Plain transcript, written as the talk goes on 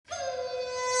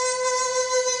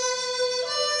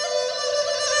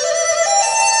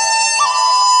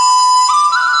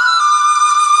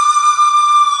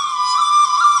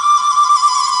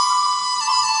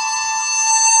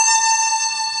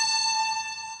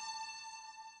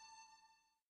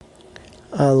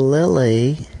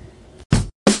Lily.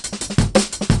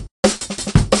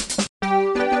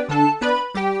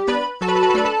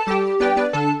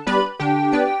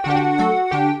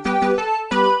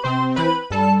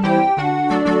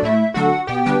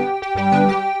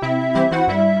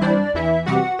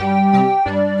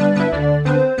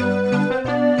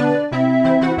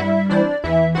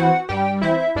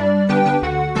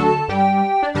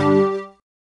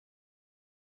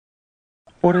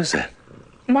 What is that?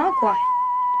 Mogwai.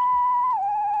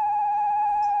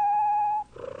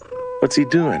 What's he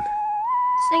doing?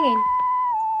 Singing.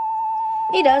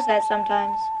 He does that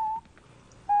sometimes.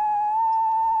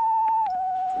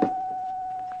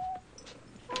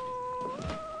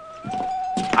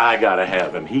 I gotta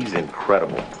have him. He's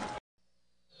incredible.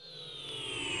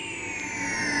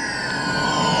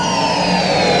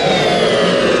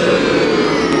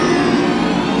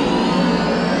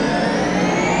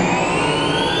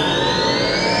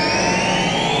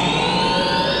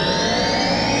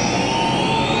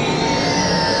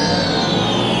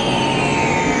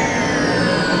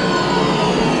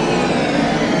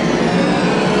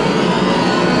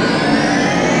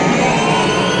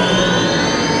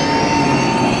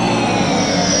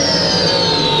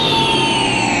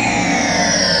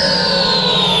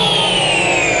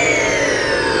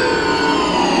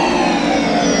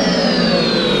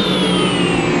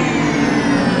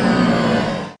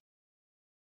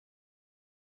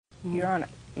 Your Honor,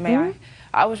 may I?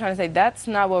 I was trying to say that's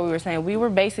not what we were saying. We were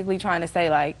basically trying to say,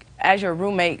 like, as your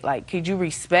roommate, like, could you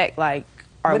respect, like,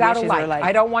 our Without a wishes like. or, like,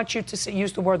 I don't want you to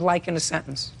use the word like in a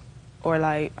sentence. or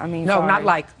like, I mean, No, sorry. not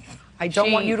like. I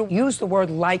don't want She- you to use the word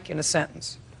like in a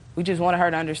sentence. We just wanted her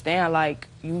to understand, like,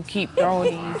 you keep throwing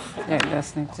these. Yeah,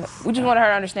 that's just. We just wanted her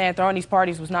to understand throwing these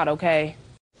parties was not okay.